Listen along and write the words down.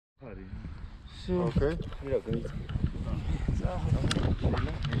Okay.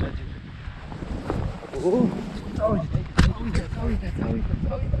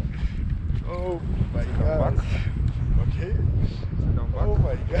 Oh my god. Okay. Oh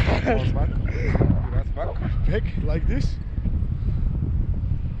my god. Back like this?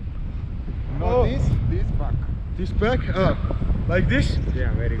 No, this back. This back? Ah, like this?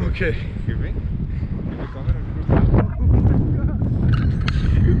 Yeah, very good. Okay. Give me. Give the camera.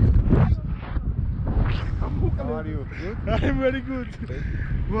 How are you? Good? I'm very good.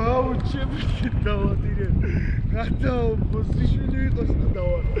 Wow, ჩემი დავადირე. გადაო, პოზიციები იყოს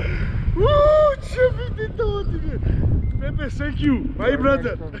გადავა. Woo, ჩემი დავადირე. Pepe, thank you, my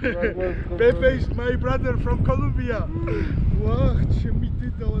brother. Pepe is my brother from Colombia. Wow, ჩემი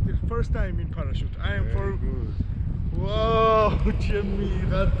დავადირე. First time in parachute. I am for. Wow, ჩემი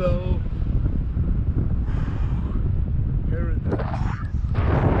გადაო. Paradise.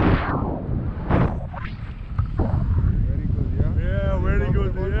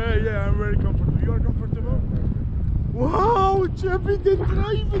 Yeah, I'm very comfortable. You are comfortable? Wow, Chappy the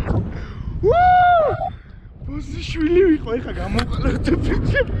drive it. Woo! Position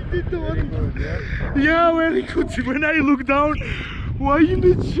yeah, very good. When I look down, why you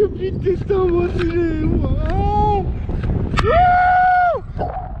need Chappy the wow!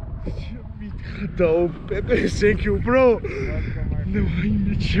 Woo! Pepe, thank you, bro. No, I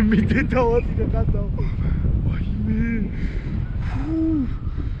need Chappy the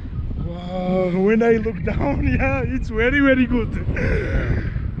wow, when I look down, yeah, it's very, very good.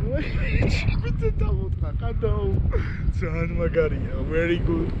 Very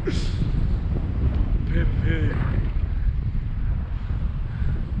good. Pepe.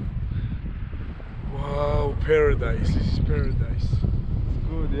 Wow, paradise. This is paradise.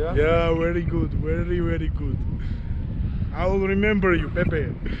 Good, yeah? Yeah, very good. Very, very good. I will remember you, Pepe.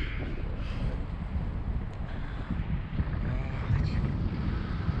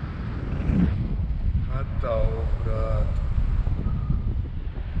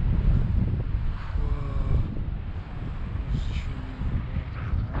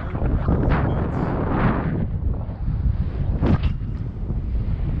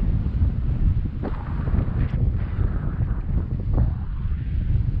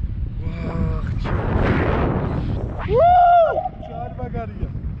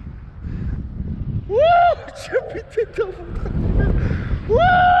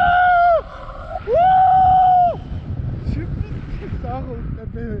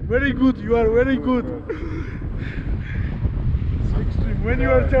 Brad. Very good, you are very good. It's extreme. When you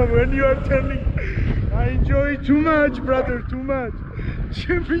are turning, I enjoy too much, brother, too much. It's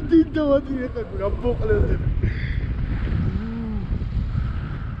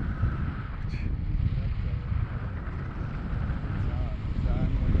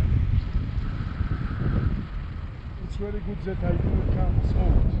very good that I do come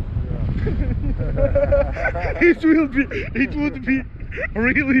smooth. Yeah. It would be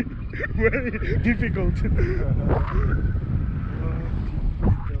really very difficult.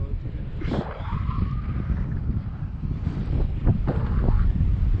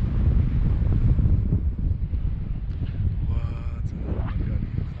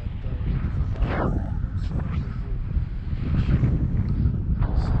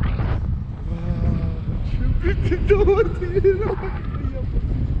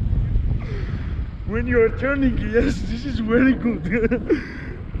 When you are turning, yes, this is very good.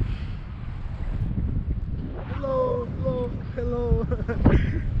 Hello.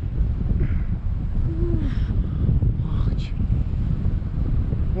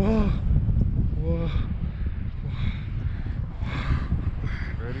 Wow.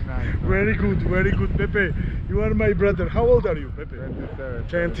 Very nice. Very good, Pepe. You are my brother. How old are you, Pepe? 27.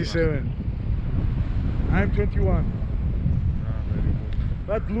 27. I'm 21.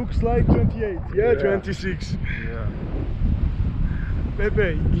 That looks like 28. Yeah, 26. Yeah.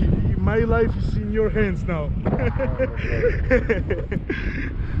 Pepe, my life is in your hands now.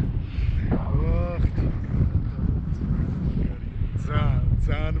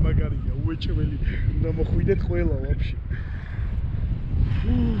 ძალიან მაგარია, უეჭველი. უნდა მოხვიდეთ ყველა ვაფშე.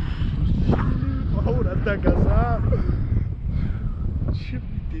 აუ რა დაგაზა.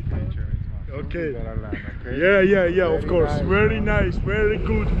 Okay. Yeah, of course. Very nice, very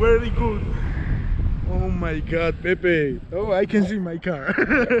good. Oh my god, Pepe. Oh, I can see my car.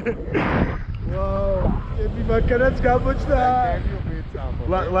 Wow.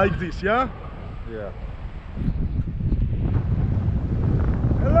 Like this, yeah? Yeah.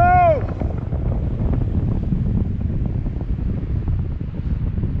 Hello!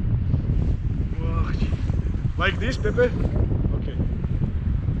 Like this, Pepe? Okay.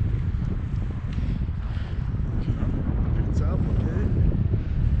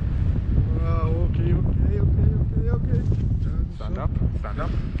 Stand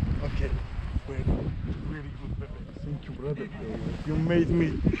up. Okay. Very good, Pepe. Thank you, brother. You made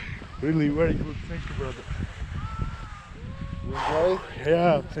me really very good. Thank you, brother. You enjoy it?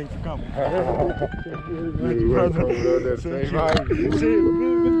 Yeah, thank you. Come. Thank you very much, You're welcome, brother. brother. Thank Say you. bye. Say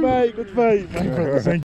goodbye, my brother. Thank you.